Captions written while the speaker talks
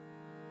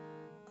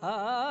आ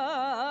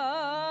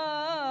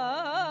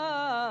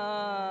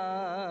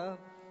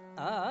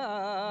आ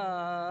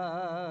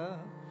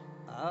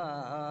आ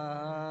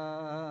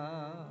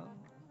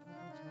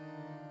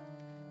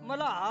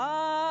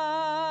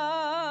मल्हार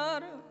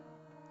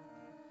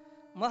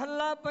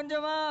महला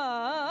पंजवा।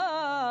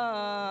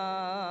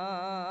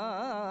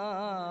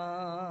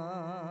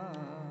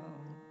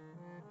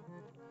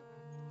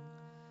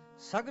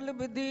 सगल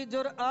विधि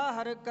जुर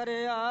आहर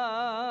करया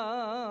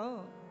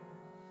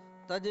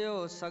तजो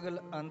सगल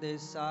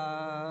अंदेसा।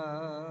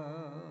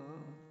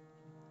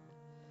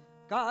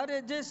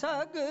 कारज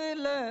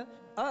सगल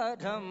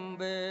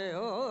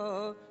आरंभ्यो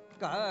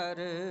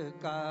घर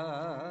का।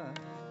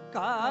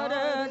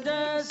 कारज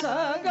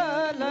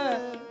सगल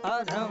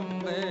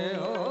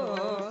आरंभ्यो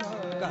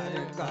घर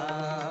का।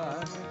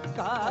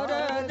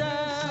 कारज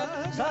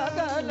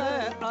सगल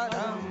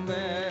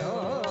आरंभ्यो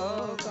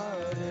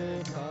घर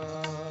का।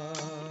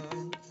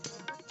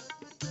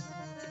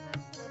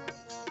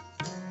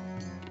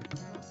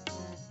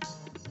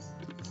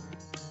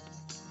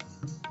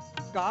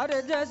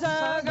 कारज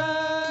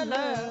सगल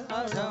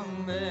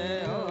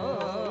आरंभ्यो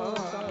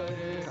घर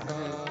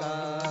का।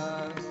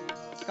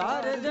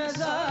 कारज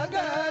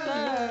सगल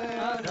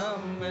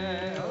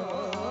आरंभ्यो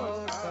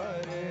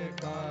घर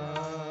का।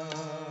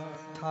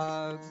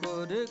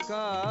 ठाकुर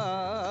का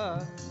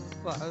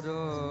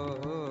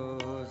भरोसा।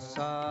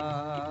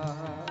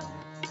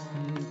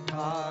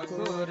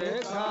 ठाकुर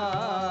का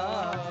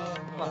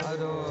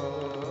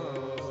भरोसा।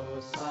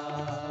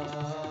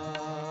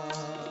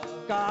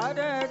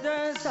 कारज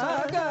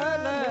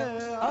सगल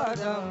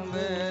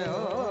आरंभ्यो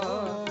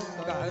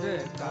घर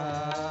का।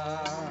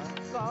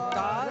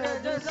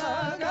 कारज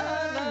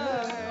सगल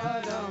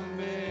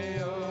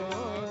आरंभ्यो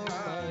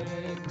घर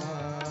का।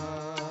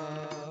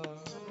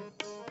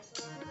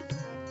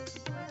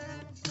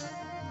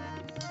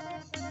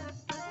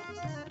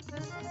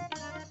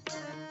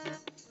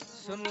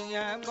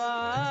 सुनिए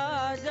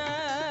बाजे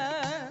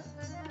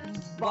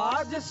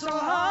बाज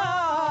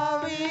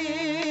सुहावी।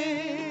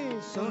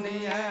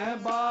 सुनिए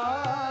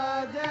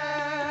बाजे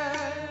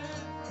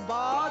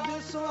बाज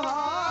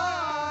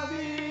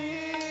सुहावी।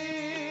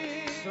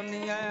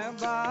 सुनिए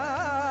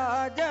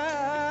बाजे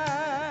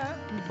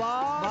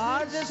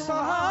बाज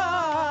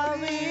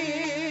सुहावी।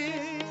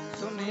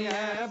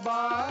 सुनिए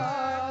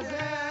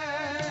बाजे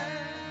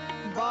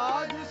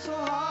बाज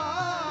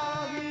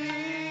सुहावी।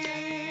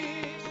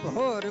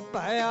 घोर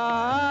पया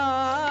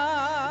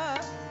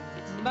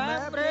मैं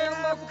प्रेम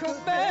मुख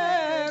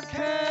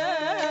देखे।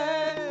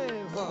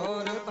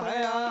 घोर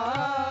भया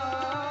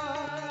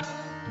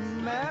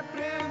मैं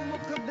प्रेम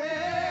मुख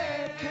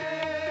देखे।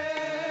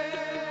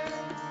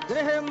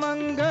 गृह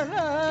मंगल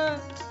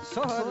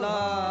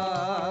सोहलावी।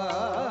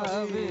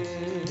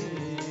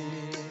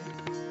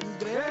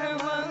 गृह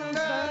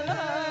मंगल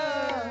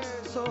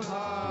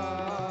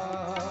सोहावी।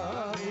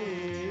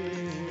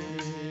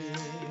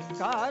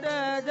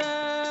 कारज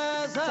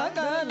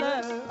सगल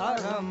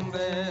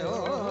आरंभ्यो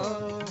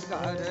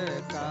घर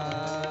का।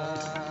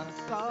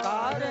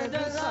 कारज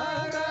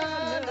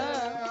सगल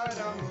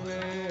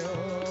आरंभ्यो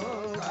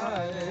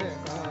घर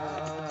का।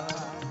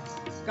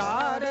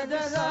 कारज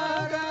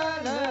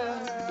सगल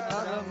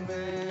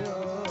आरंभ्यो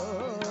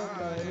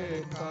घर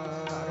का।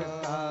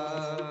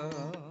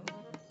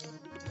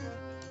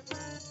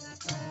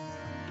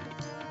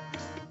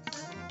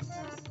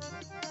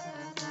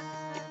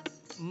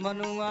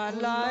 मनुआ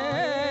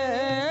लाए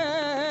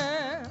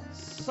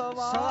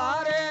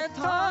सवारे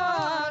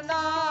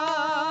थाना।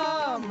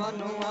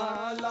 मनुआ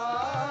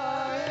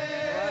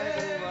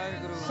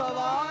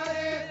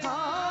सवारे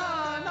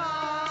थाना।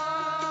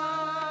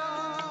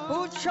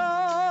 पूछो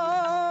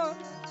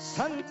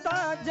संता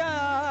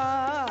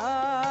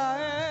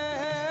जाए।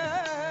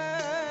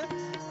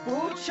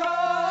 पूछो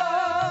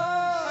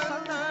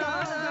संता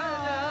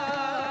जाए।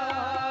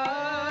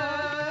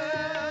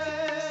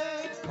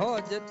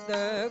 खोजत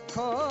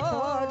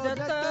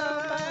खोजत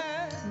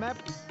मैं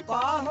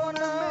पाहुन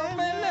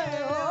मिले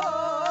हो।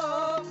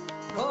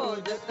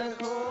 खोजत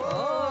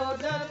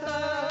खोजत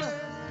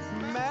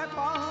मैं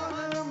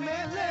पाहुन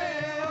मिले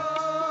हो।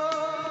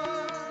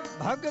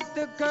 भगत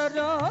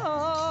करो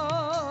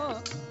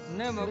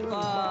निम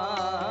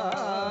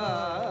पाए।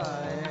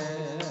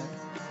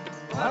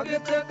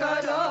 भगत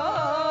करो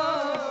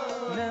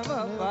निम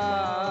पाए।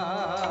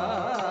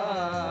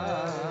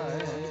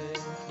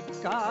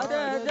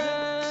 कारज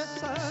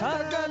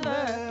सगल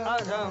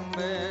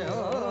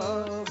आरंभ्यो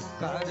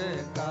घर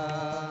का।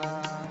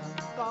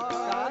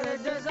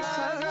 कारज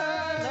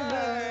सगल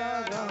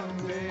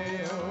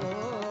आरंभ्यो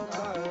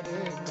घर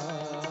का।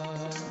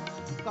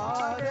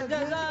 कारज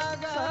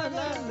सगल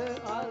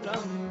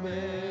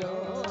आरंभ्यो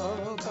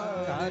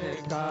घर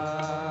का।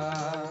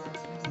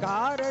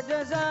 कारज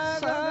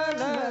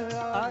सगल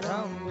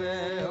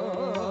आरंभ्यो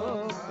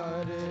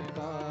घर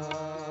का।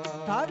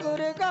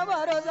 ठाकुर का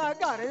भरोसा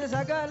कारज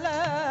सगल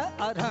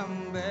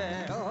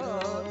आरंभ्यो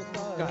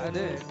घर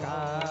का।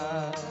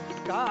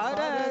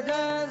 कारज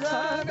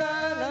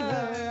सगल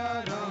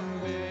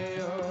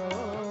आरंभ्यो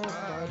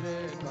घर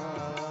का।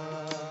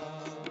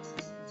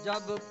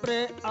 जब प्रे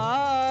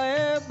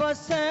आए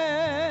बसे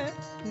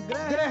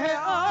ग्रह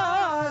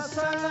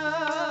आसन,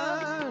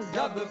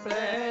 जब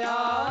प्रे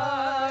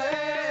आए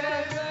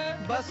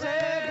बसे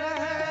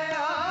ग्रह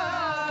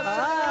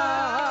आसन,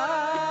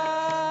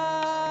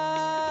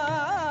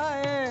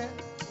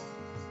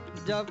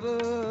 जब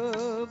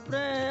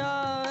प्रे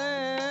आए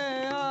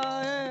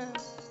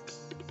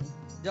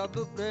जब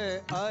प्रे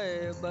आए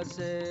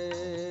बसे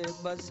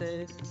बसे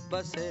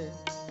बसे,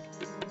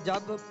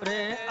 जब प्रे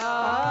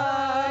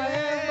आए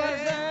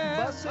बसे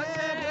बसे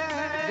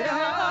ग्रह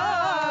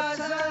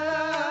आसन,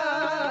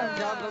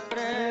 जब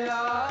प्रे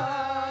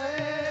आए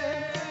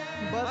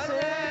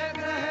बसे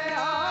ग्रह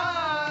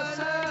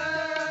आसन,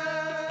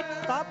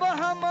 तब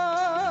हम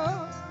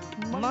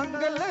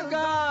मंगल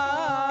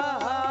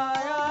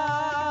गाया,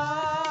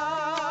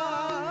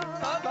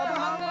 तब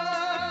हम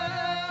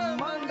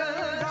मंगल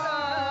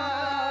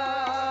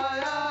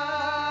गाया।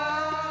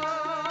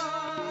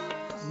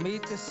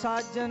 मीत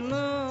साजन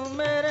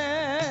मेरे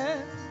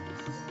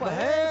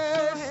पहे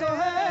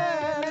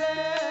सुहेले,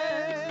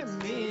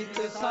 मीत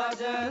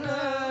साजन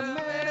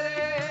मेरे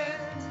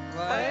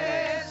पहे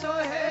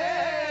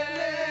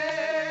सुहेले,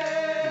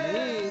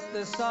 मीत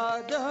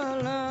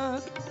साजन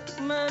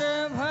मेरे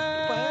भय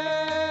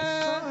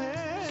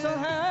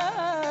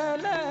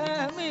सुहेले,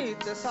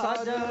 मीत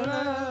साजन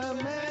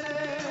मेरे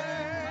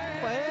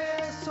पहे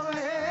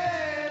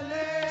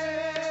सुहेले।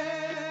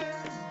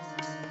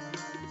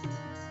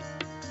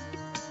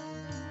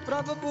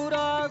 प्रभु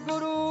पूरा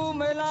गुरु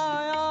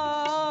मिलाया,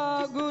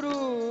 गुरु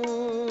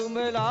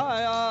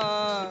मिलाया,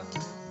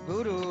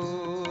 गुरु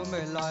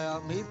मिलाया।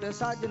 मीत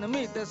साजन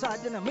मीत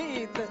साजन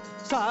मीत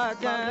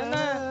साजन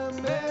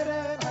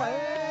मेरे भय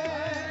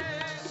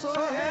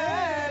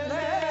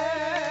सुहेले,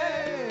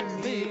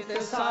 मीत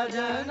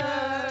साजन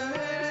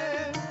मेरे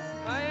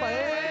भय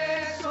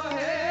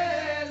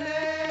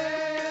सुहेले।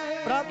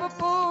 प्रभु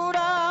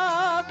पूरा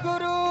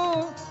गुरु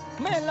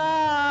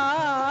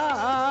मिलाया,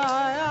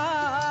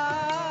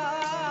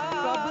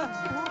 प्रभु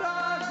पूरा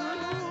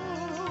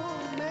गुरु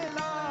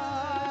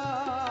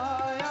मिलाया।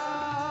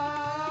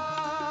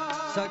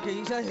 सखी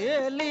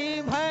सहेली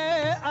भय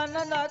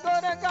आनंद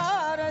गुर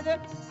कारज,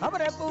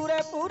 हमरे पूरे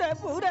पूरे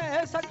पूरे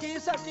सखी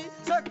सखी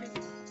सखी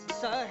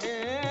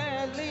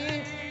सहेली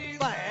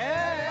भय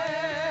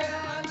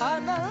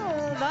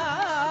आनंद,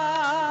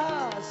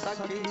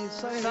 सखी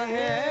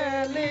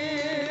सहेली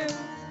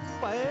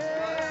भय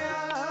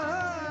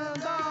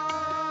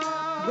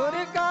गुर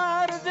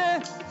कारज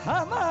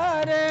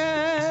हमारे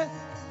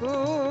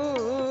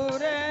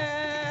पूरे,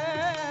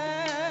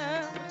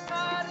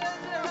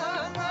 कारज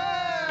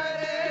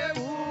हमारे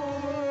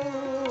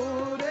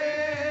पूरे।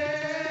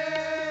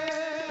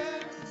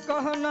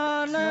 कहो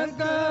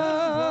नानक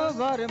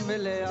वर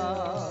मिलया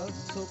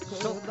सुख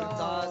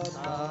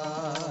दाता,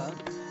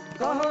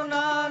 कहो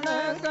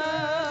नानक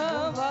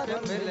वर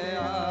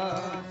मिलया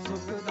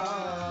सुख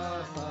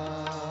दाता।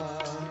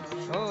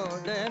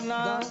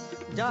 छोड़ना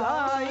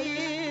जाई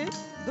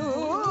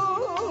दूर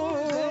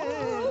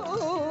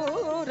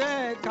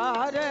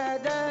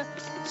कारज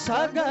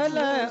सगल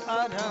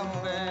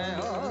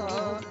अरंभ्यो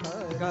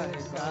घर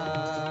का,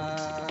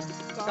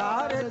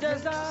 कारज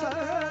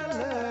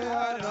सगल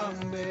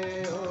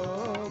अरंभ्यो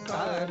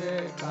घर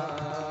का,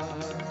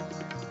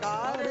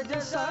 कारज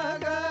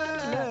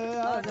सगल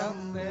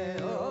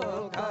अरंभ्यो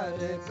घर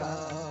का,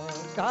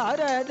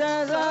 कारज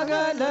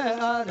सगल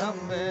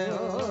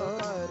अरंभ्यो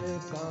घर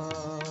का।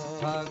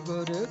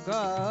 ठाकुर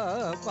का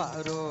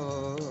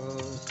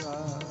भरोसा,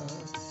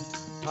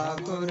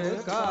 ठाकुर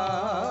का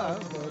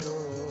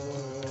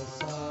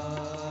भरोसा।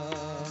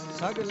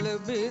 सगल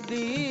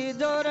विधि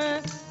जोर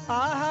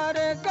आहार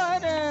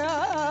करे,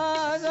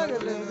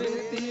 सगल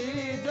विधि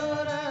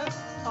जोर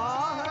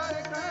आहार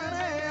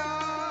करे।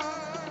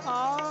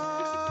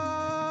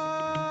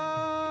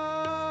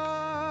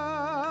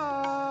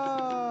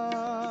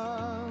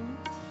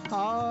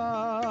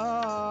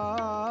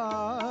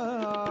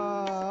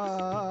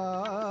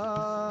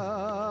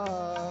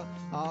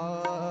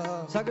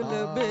 सगल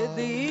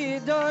विधि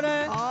जोर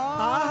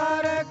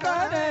आहार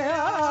करे,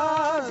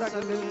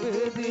 सगल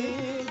विधि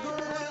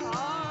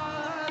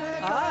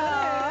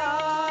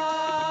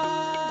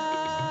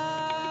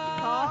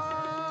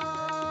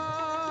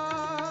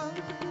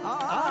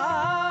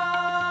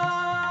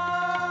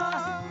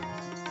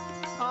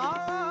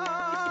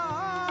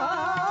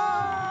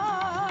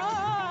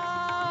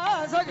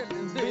सगल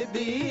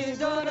विधि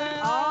जोर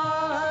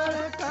आहार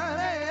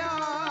करे,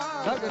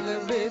 सगल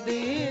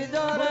विधि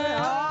जोर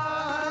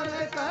आहार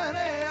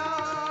करे।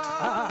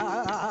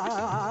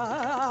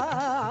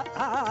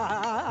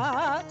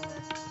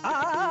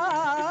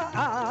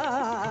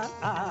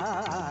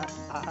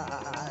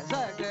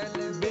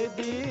 सगल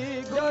विधि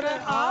जोर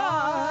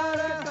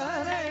आहार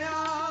करे,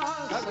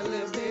 सगल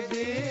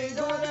विधि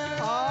जोर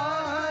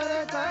आहार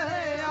करे।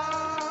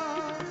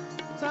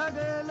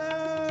 सगल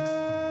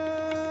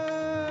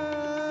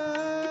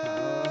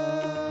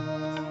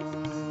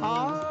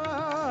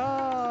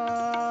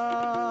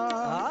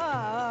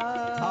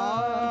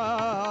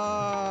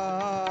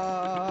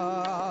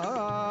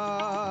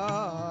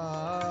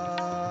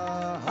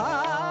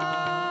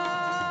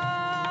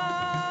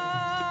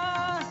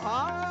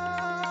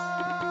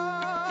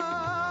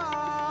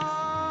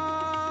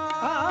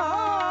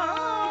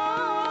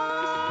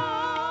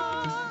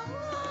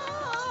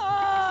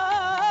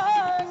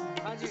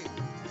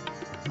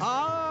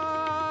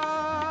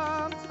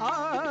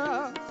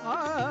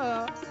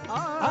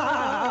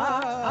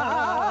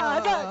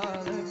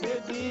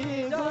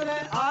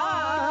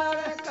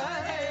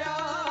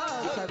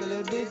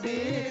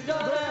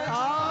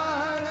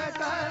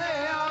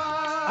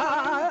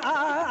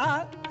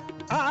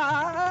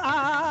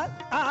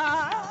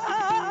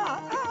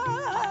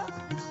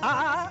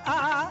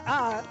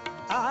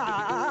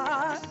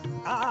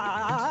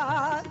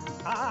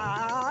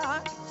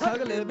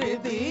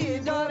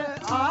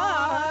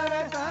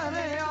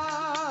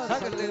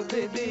सगल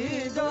विधि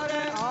जोरे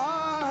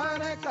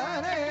आहर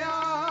करया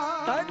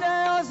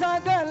तजयो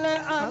सगल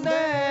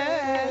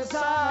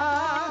अंदेसा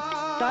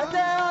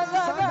तजयो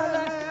सगल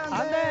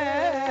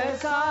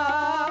अंदेसा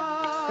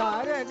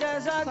कारज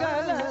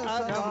सगल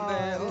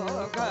अरंभियो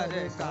घर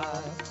का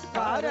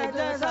कारज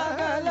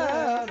सगल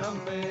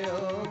अरंभियो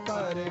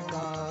घर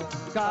का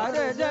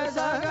कारज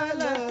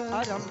सगल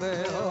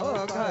अरंभियो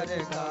घर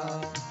का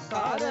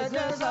कारज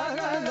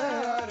सगल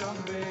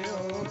अरंभियो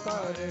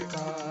घर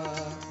का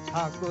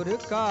ठाकुर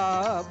का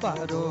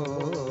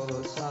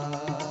भरोसा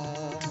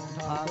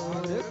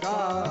ठाकुर का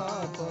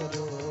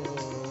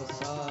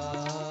भरोसा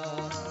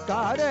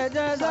कारज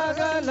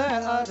सगल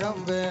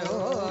अरंभियो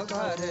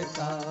घर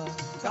का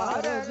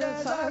कारज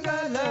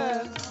सगल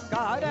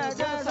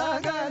कारज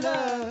सगल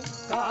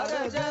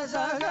कारज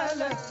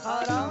सगल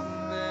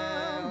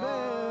अरंभियो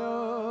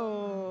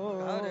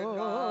घर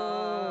का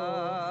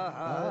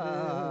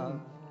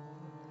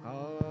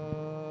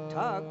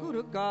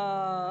ठाकुर का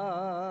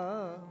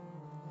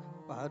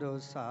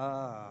भरोसा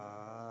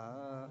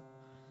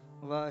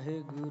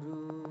वाहिगुरु।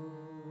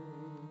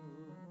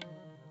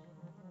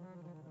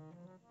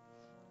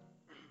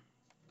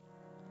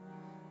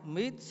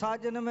 मीत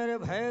साजन मेरे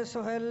भय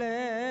सुहेले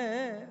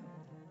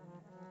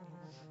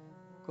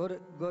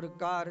गुर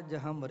कारज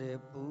हमरे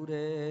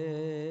पूरे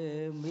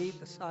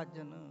मीत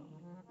साजन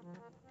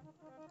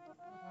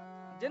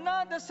जिना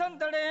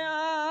दसंदड़िया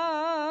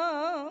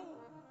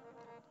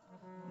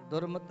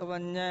दुर्मत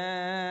वन्य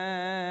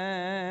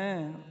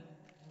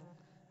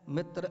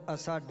मित्र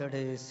असा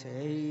डड़े से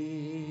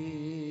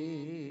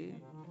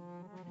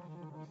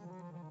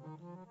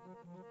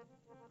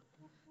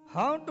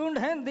हाँ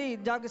ढूंढेंदी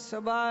जग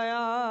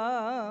सबाया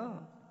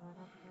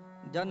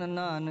जन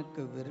नानक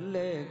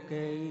विरले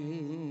के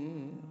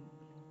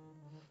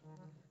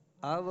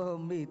अब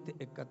मीत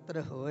एकत्र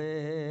होए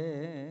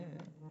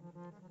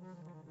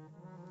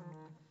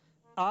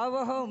अब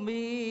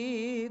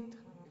मीत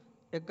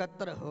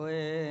एकत्र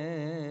होए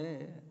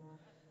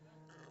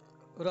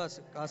रस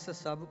कस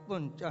सब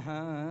पुंच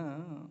हैं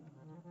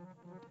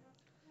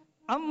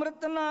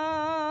अमृत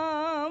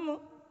नाम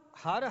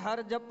हर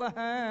हर जप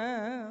हैं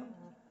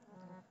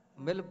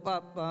मिल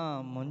पापा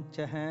मुंच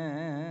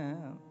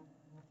हैं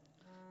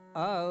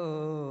आओ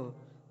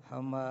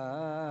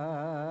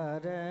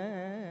हमारे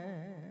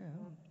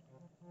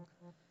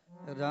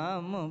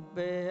राम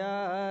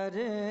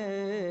प्यारे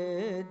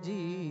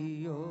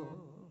जियो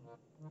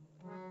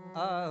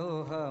आओ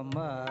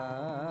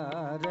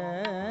हमारे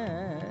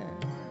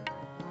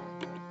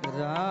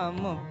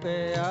राम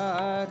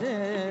प्यारे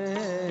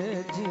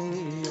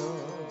जियो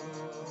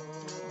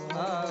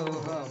आओ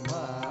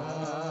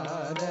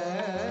हमारे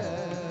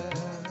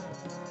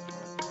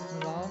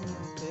राम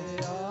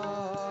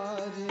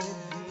प्यारे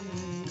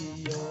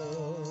जियो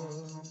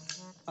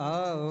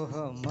आओ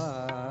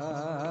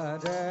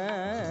हमारे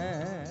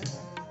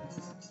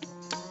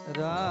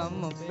राम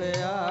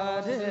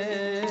प्यारे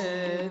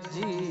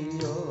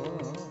जियो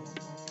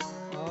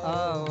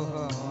आओ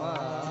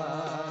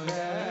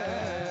हमारे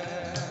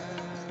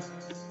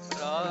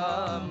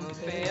राम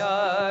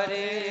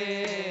प्यारे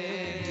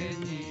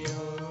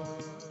जियो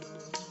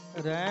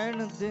रैन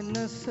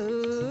दिनस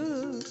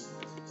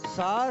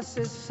सास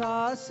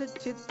सास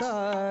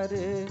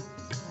चितारे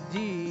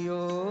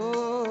जियो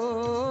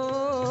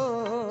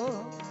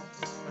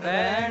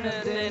रैन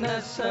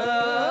दिनस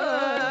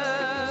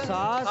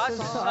सास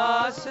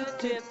सास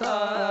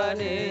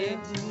चितारे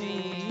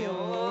जियो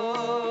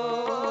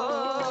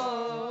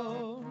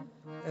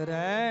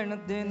रैन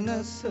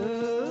दिनस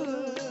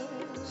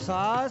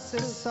सास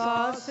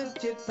सास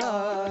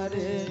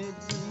चितारे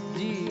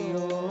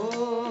जियो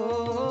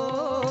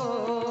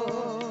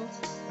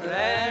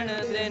रैन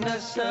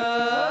दिनस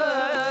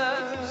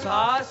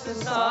सास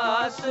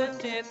सास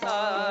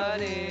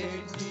चितारे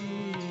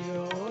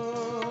जियो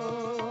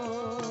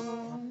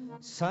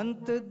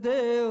संत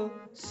देव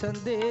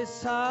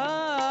संदेशा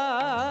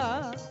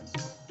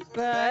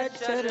पै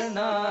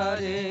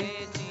चरनारे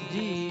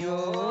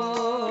जियो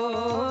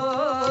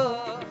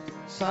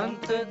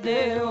संत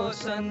देव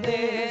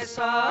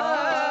संदेशा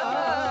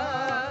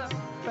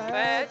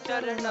पै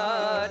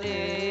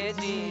चरनारे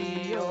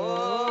जियो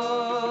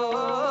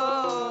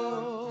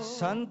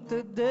संत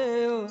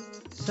देव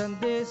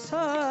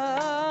संदेशा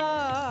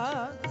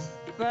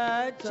पै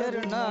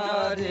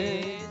चरनारे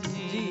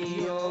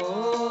जियो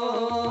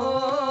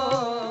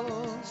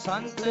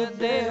संत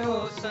देव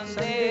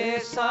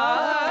संदेशा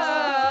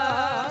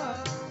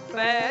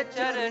पै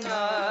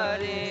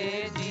चरनारे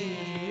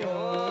जियो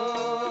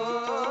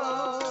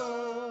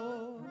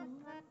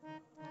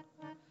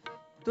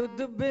तुद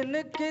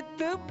बिन कित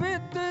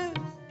बित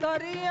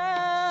तरिया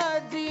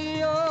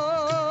जियो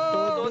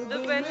तुद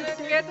बिन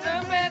कित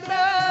बित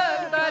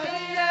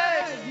तरिया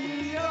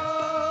जियो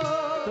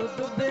तुद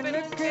बिन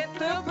कित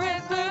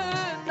बित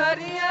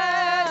तरिया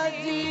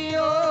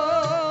जियो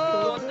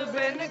तुद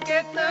बिन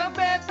कित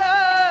बित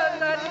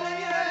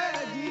तरिया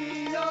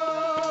जियो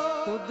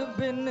तुद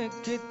बिन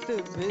कित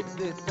बिद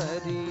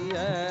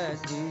तरिया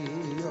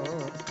जियो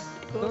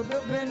तुद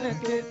बिन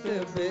कित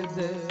बिद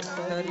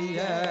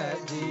करिए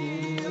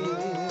जियो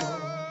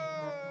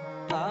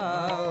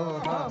आओ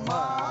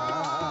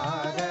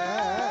हमारे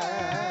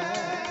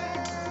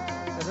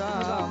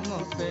राम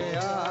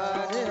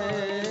प्यारे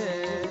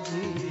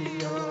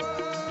जियो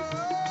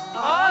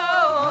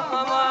आओ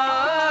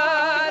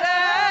हमारे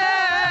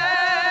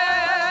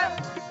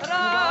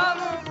राम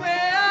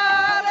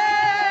प्यारे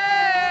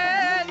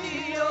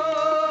जियो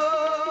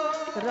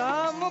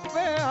राम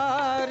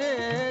प्यारे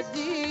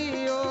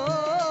जियो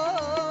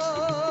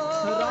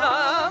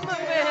राम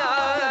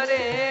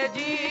प्यारे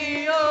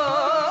जियो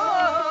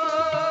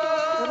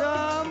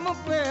राम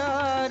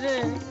प्यारे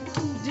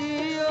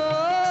जियो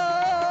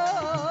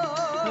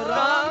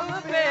राम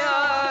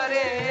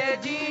प्यारे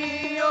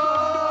जियो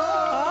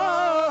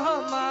आओ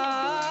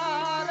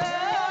हमारे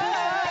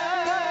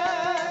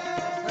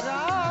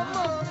राम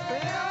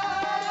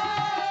प्यारे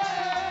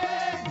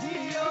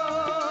जियो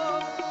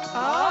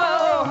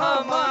आओ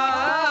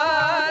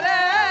हमारे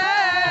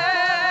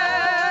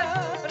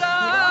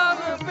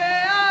राम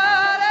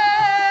प्यारे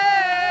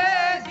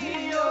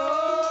जियो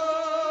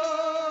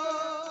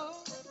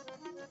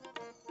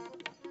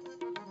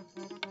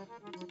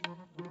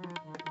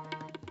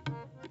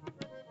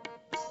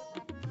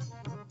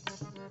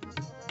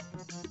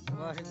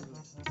वाहिगुरु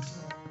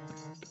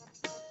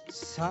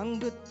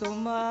संग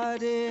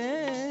तुम्हारे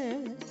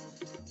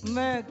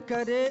मैं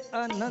करे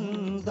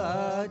आनंदा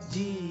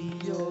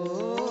जियो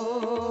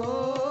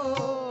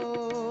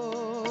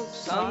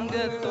संग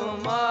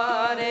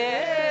तुम्हारे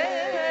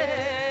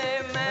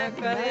मैं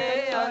करे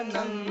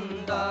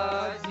आनंदा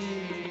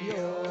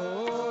जियो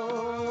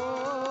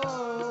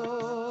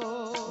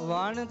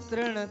वाण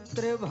तृण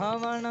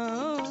त्रिभुवन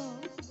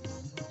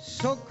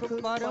सुख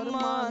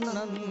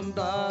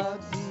परमानंदा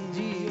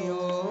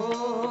जियो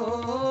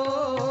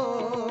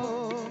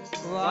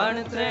वाण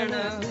तृण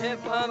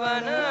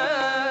त्रिभुवन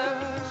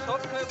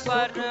सुख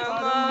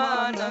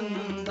परमानंदा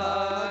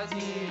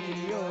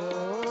जियो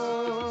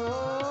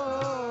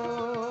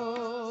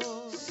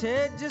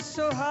सेज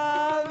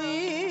सुहावी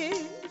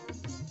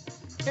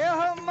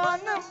यह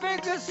मन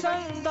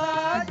बिगसंदा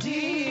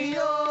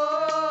जियो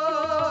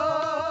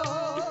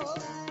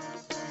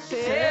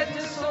सेज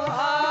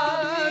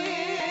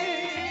सुहावी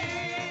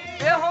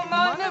यह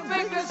मन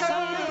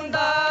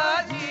बिगसंदा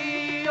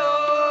जियो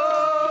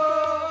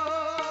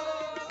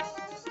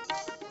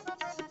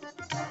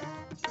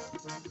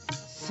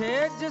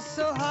सेज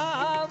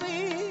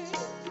सुहावी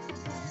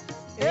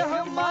यह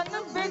मन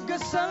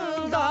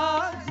बिगसंदा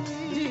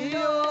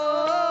जियो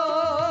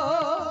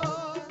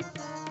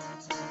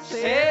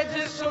सेज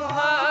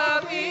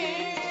सुहावी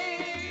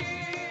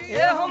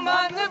यह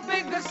मन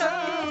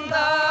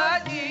बिगसंदा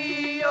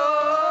जियो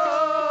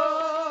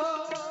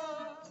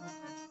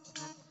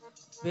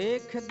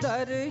ਵੇਖ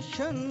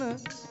ਦਰਸ਼ਨ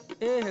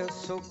ਇਹ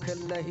ਸੁਖ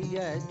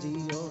ਲਹੀਐ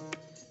ਜਿਉ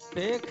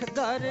ਵੇਖ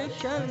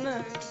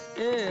ਦਰਸ਼ਨ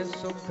ਇਹ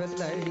ਸੁਖ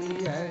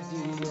ਲਹੀਐ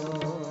ਜਿਉ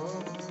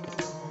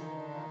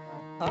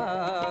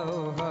आओ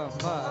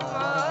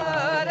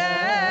हमारे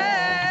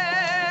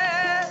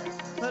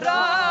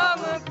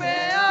राम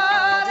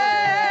प्यारे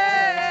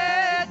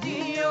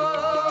जियो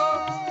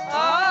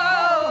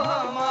आओ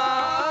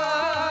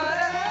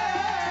हमारे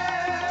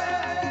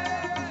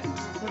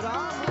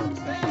राम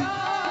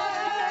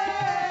प्यारे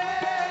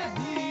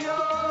जियो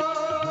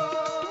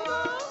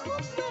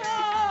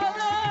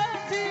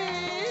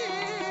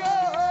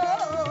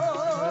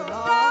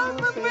राम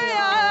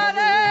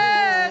प्यारे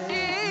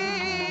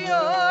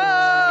जियो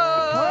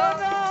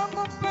राम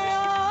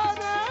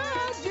प्यारे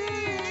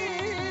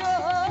जियो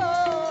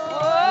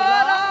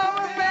राम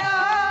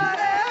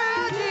प्यारे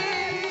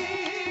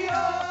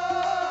जियो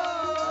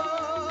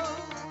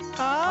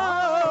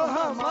आओ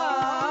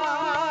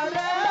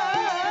हमारे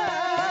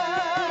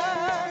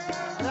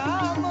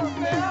राम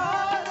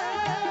प्यारे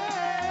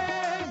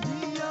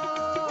जियो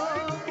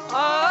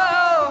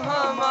आओ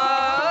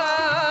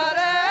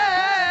हमारे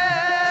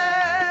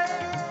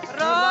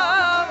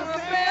राम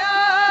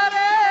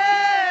प्यारे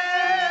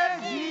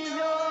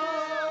जियो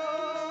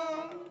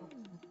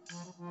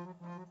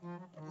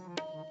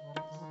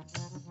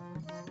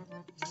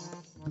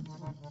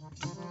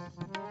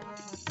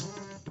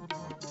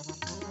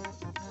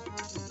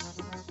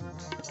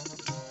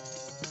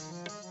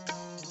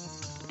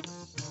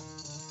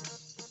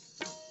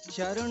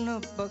चरण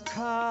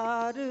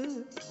पखार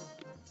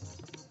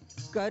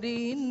करी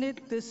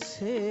नित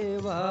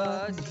सेवा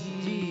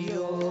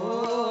जियो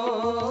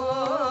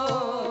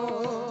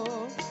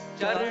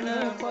चरण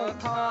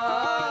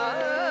पखार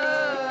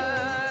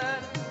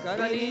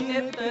करी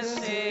नित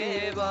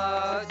सेवा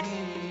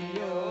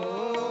जियो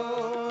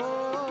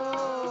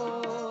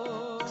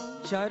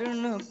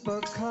चरण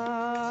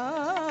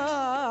पखार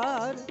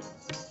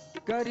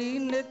करी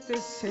नित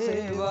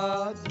सेवा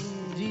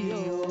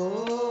जियो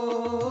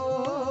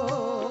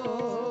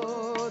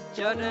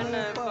चरण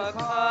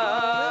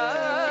पखार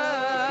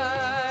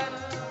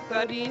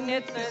करी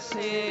नित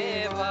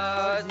सेवा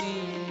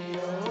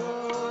जियो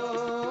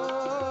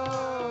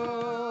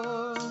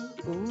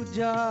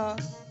पूजा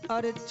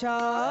अर्चा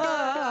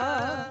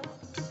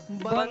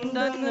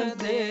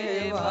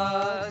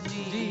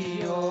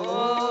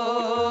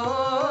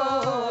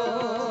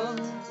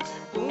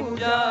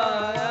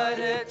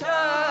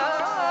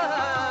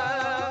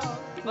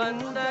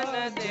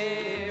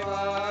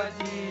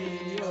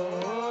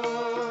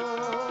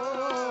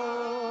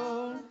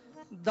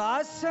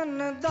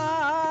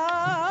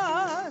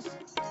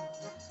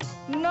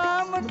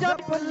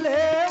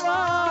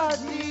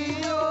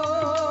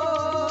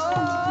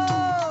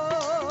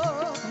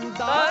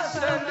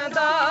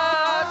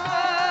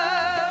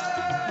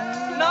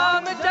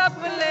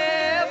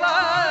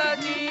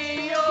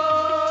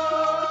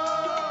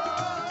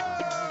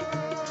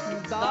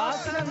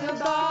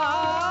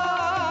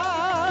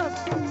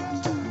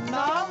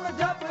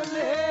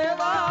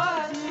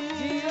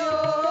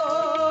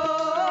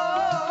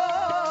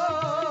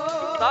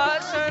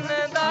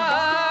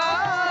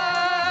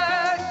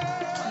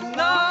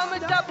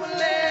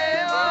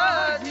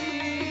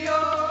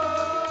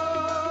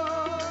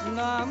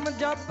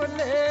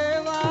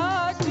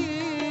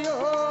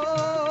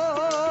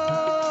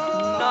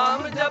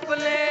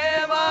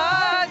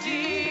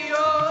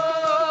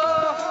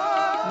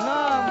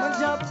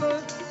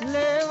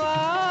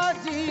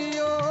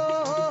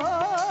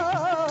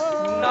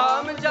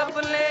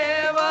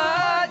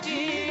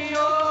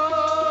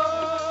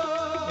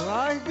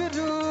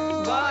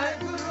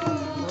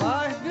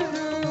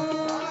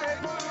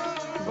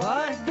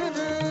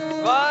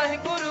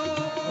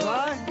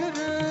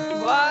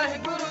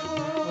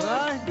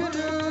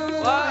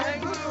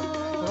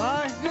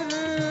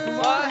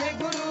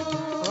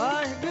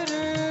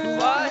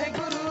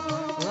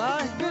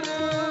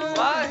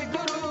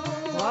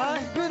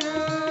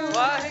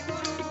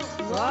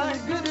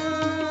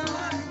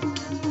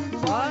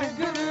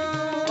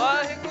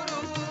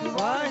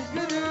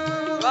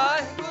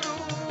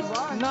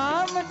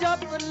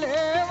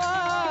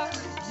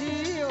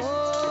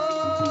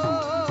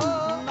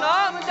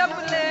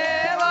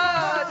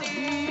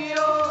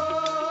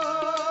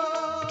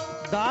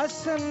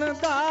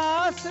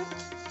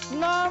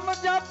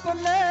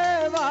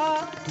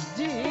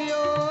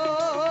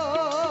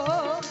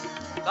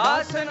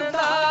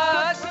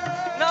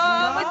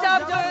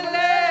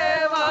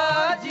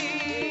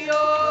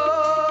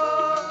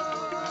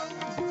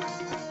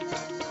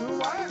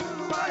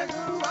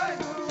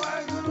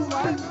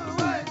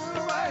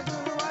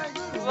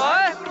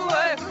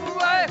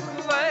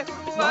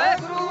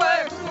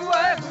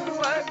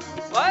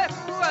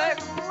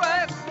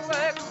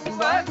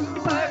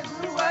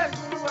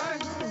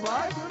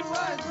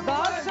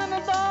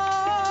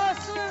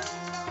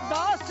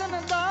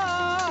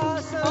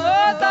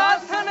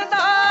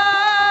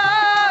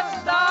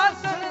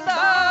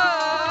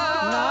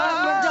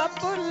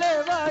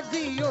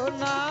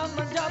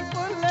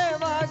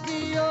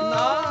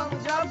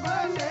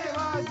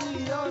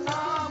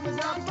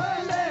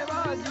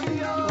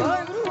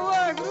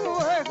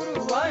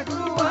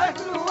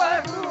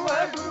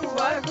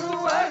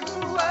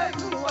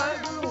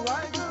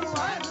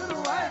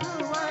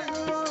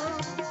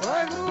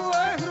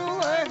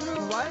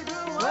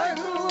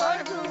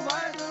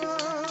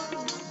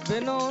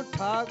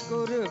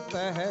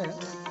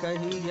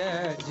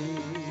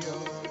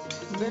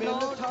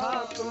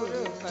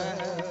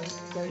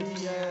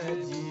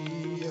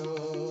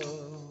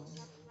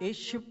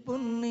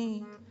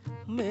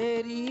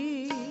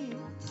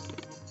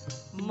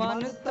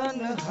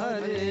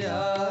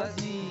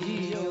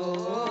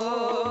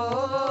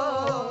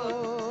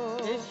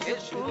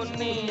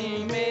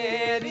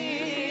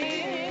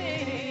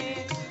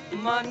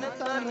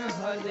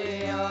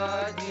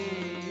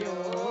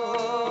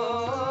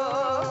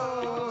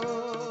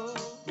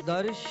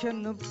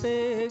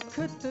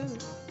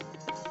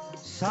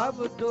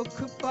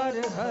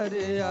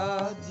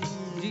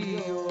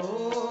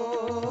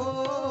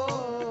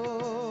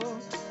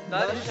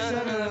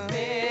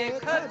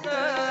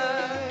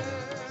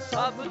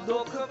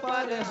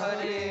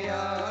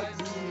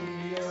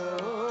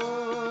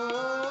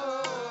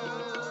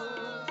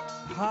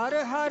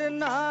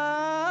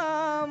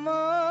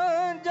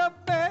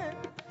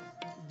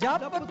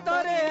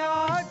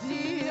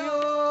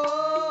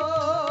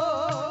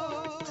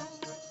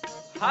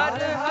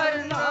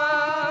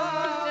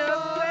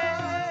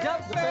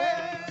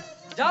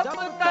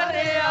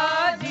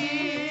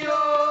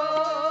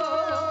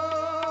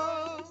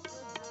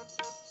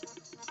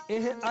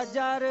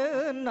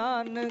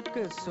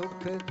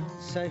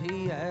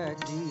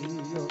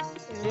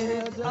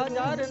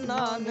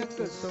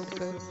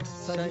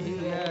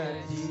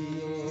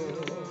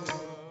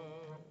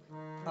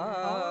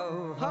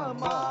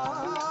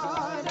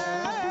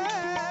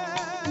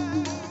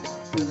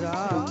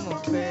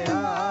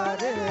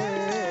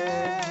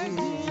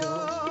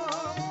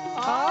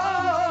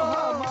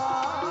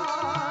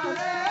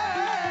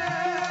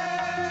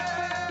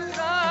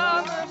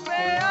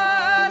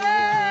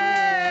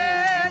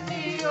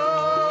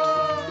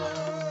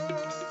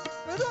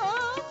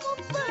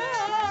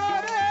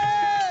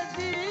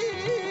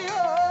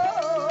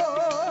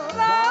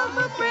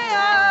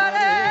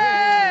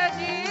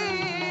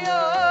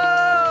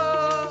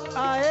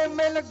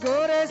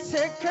ਗੁਰ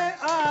ਸਿੱਖ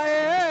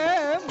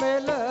ਆਏ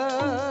ਮਿਲ,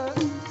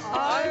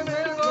 ਆਏ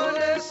ਮਿਲ ਗੁਰ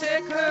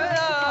ਸਿੱਖ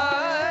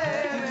ਆਏ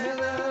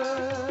ਮਿਲ,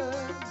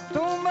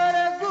 ਤੂੰ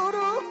ਮੇਰੇ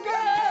ਗੁਰੂ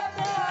ਕੇ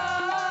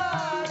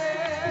ਪਿਆਰੇ,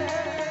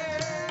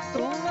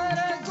 ਤੂੰ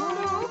ਮੇਰੇ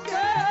ਗੁਰੂ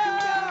ਕੇ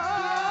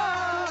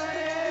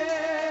ਪਿਆਰੇ,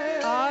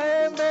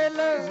 ਆਏ ਮਿਲ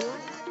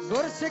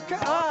ਗੁਰ ਸਿੱਖ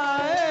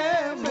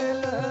ਆਏ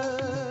ਮਿਲ,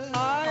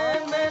 ਆਏ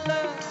ਮਿਲ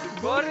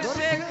ਗੁਰ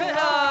ਸਿੱਖ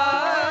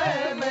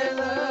ਆਏ ਮਿਲ,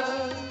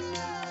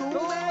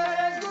 ਤੂੰ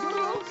ਮੇਰੇ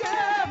ਗੁਰੂ ਕੇ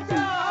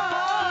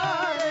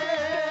ਪਿਆਰੇ,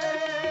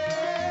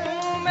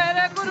 ਤੂੰ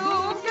ਮੇਰੇ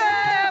ਗੁਰੂ ਕੇ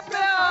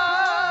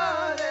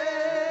ਪਿਆਰੇ,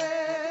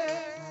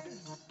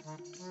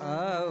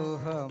 ਆਓ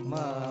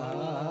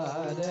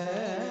ਹਮਾਰੇ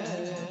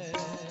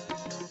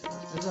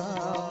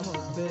ਰਾਮ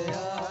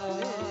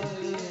ਪਿਆਰੇ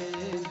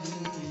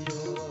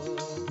ਜੀਓ,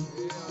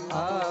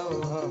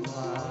 ਆਓ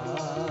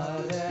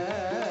ਹਮਾਰੇ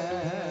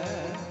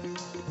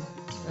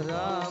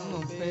ਰਾਮ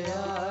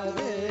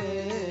ਪਿਆਰੇ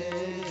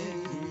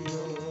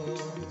ਜੀਓ,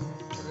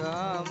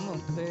 ਰਾਮ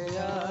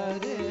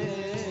ਪਿਆਰੇ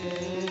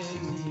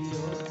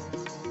ਜੀਓ,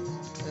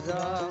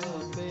 ਰਾਮ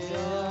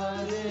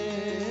ਪਿਆਰੇ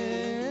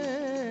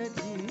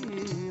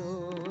ਜੀਓ।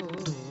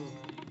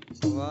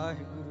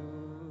 ਵਾਹਿਗੁਰੂ।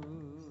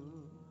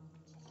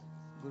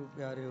 ਗੁਰੂ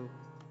ਪਿਆਰਿਓ,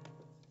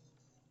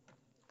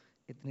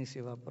 ਇਤਨੀ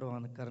ਸੇਵਾ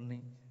ਪ੍ਰਵਾਨ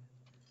ਕਰਨੀ,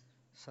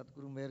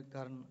 ਸਤਿਗੁਰੂ ਮਿਹਰ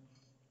ਕਰਨ।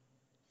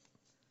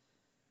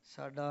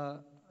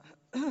 ਸਾਡਾ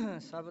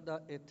ਸਭ ਦਾ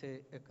ਇੱਥੇ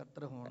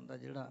ਇਕੱਤਰ ਹੋਣ ਦਾ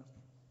ਜਿਹੜਾ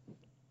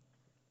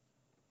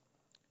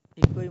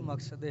ਇੱਕੋ ਹੀ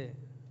ਮਕਸਦ ਹੈ,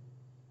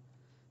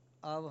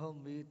 ਆਵਹੁ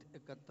ਮੀਤ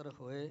ਇਕੱਤਰ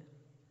ਹੋਏ,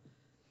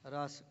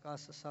 ਰਸ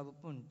ਕਸ ਸਭ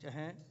ਭੁੰਚ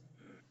ਹੈ,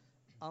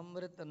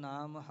 ਅੰਮ੍ਰਿਤ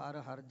ਨਾਮ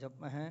ਹਰ ਹਰ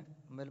ਜਪਹਿ,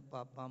 ਮਿਲ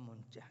ਪਾਪਾ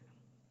ਮੁੰਚ ਹੈ।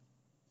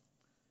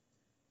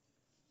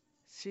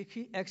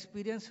 ਸਿੱਖੀ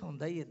ਐਕਸਪੀਰੀਅੰਸ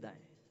ਹੁੰਦਾ ਹੀ ਇੱਦਾਂ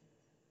ਹੈ।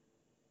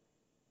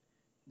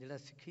 ਜਿਹੜਾ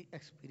ਸਿੱਖੀ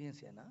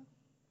ਐਕਸਪੀਰੀਅੰਸ ਹੈ ਨਾ,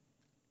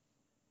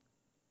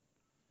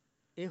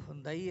 ਇਹ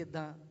ਹੁੰਦਾ ਹੀ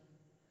ਇੱਦਾਂ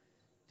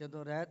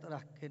ਜਦੋਂ ਰਹਿਤ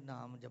ਰੱਖ ਕੇ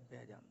ਨਾਮ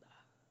ਜਪਿਆ ਜਾਂਦਾ,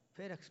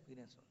 ਫਿਰ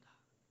ਐਕਸਪੀਰੀਅੰਸ ਹੁੰਦਾ,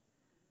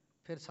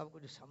 ਫਿਰ ਸਭ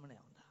ਕੁਝ ਸਾਹਮਣੇ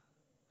ਆਉਂਦਾ।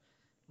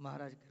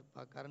 ਮਹਾਰਾਜ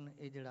ਕਿਰਪਾ ਕਰਨ,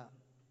 ਇਹ ਜਿਹੜਾ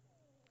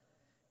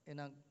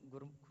ਇਹਨਾਂ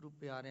ਗੁਰੂ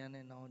ਪਿਆਰਿਆਂ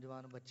ਨੇ,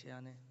 ਨੌਜਵਾਨ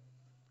ਬੱਚਿਆਂ ਨੇ,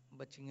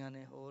 ਬੱਚੀਆਂ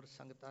ਨੇ, ਹੋਰ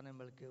ਸੰਗਤਾਂ ਨੇ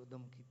ਮਿਲ ਕੇ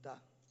ਉਦਮ ਕੀਤਾ,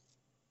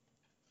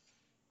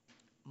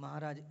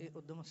 ਮਹਾਰਾਜ ਇਹ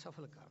ਉਦਮ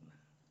ਸਫਲ ਕਰਨ।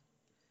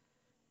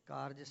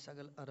 ਕਾਰਜ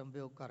ਸਗਲ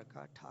ਅਰੰਭਿਓ ਘਰ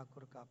ਕਾ,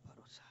 ਠਾकुर का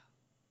भरोसा।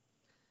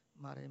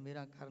 ਮਹਾਰਾਜ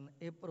ਮੇਰਾ ਕਰਨ,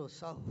 ਇਹ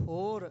ਭਰੋਸਾ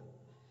ਹੋਰ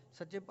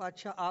ਸੱਚੇ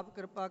ਪਾਤਸ਼ਾਹ ਆਪ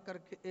ਕਿਰਪਾ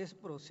ਕਰਕੇ ਇਸ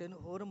ਭਰੋਸੇ ਨੂੰ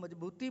ਹੋਰ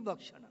ਮਜ਼ਬੂਤੀ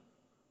ਬਖਸ਼ਣ।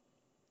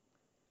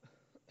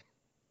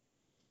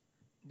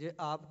 ਜੇ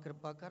ਆਪ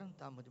ਕਿਰਪਾ ਕਰਨ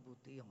ਤਾਂ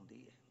ਮਜ਼ਬੂਤੀ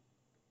ਆਉਂਦੀ ਹੈ,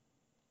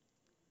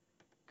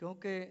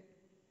 ਕਿਉਂਕਿ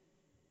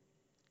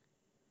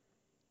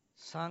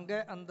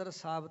ਸੰਗੈ ਅੰਦਰ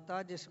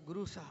ਸਾਬਤਾ ਜਿਸ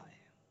ਗੁਰੂ ਸਹਾਇ।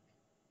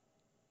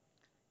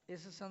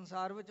 ਇਸ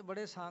ਸੰਸਾਰ ਵਿੱਚ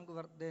ਬੜੇ ਸੰਗ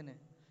ਵਰਤਦੇ ਨੇ,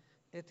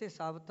 ਇੱਥੇ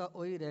ਸਾਬਤਾ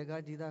ਉਹੀ ਰਹੇਗਾ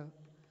ਜਿਹਦਾ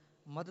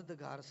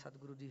ਮਦਦਗਾਰ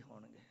ਸਤਿਗੁਰੂ ਜੀ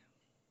ਹੋਣਗੇ।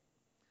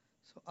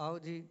 ਸੋ ਆਓ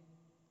ਜੀ,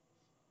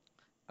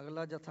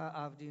 ਅਗਲਾ ਜਥਾ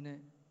ਆਪ ਜੀ ਨੇ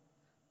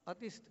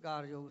ਅਤੀ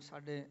ਸਤਿਕਾਰਯੋਗ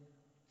ਸਾਡੇ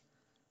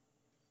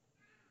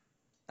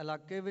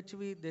ਇਲਾਕੇ ਵਿੱਚ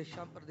ਵੀ,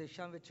 ਦੇਸ਼ਾਂ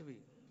ਪ੍ਰਦੇਸ਼ਾਂ ਵਿੱਚ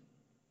ਵੀ,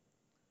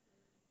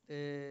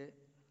 ਤੇ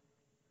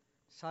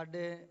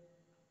ਸਾਡੇ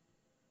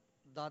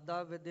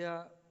ਦਾਦਾ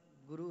ਵਿਦਿਆ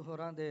ਗੁਰੂ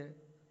ਹੋਰਾਂ ਦੇ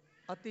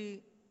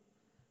ਅਤੀ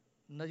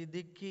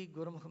ਨਜ਼ਦੀਕੀ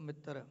ਗੁਰਮੁਖ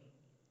ਮਿੱਤਰ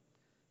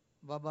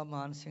ਬਾਬਾ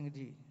ਮਾਨ ਸਿੰਘ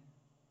ਜੀ,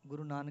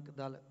 ਗੁਰੂ ਨਾਨਕ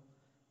ਦਲ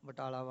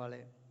ਬਟਾਲਾ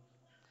ਵਾਲੇ,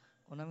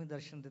 ਉਹਨਾਂ ਵੀ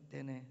ਦਰਸ਼ਨ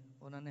ਦਿੱਤੇ ਨੇ।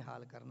 ਉਹਨਾਂ ਨੇ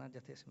ਹਾਲ ਕਰਨਾ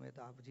ਜਥੇ ਸਮੇਤ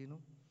ਆਪ ਜੀ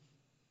ਨੂੰ।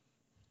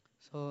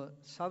 ਸੋ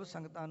ਸਭ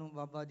ਸੰਗਤਾਂ ਨੂੰ,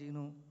 ਬਾਬਾ ਜੀ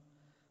ਨੂੰ,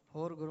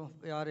 ਹੋਰ ਗੁਰਮੁਖ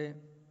ਪਿਆਰੇ,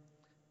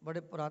 ਬੜੇ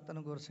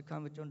ਪੁਰਾਤਨ ਗੁਰਸਿੱਖਾਂ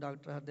ਵਿੱਚੋਂ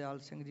ਡਾਕਟਰ ਹਰਦਿਆਲ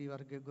ਸਿੰਘ ਜੀ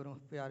ਵਰਗੇ ਗੁਰਮੁਖ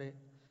ਪਿਆਰੇ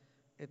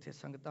ਇੱਥੇ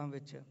ਸੰਗਤਾਂ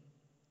ਵਿੱਚ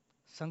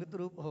ਸੰਗਤ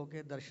ਰੂਪ ਹੋ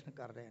ਕੇ ਦਰਸ਼ਨ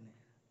ਕਰ ਰਹੇ ਨੇ।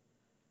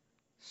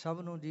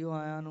 ਸਭ ਨੂੰ ਜੀਓ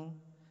ਆਇਆਂ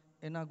ਨੂੰ।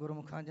 ਇਹਨਾਂ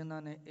ਗੁਰਮੁਖਾਂ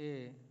ਜਿਨ੍ਹਾਂ ਨੇ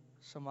ਇਹ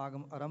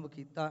ਸਮਾਗਮ ਆਰੰਭ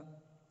ਕੀਤਾ,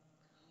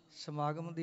 ਸਮਾਗਮ ਦੀ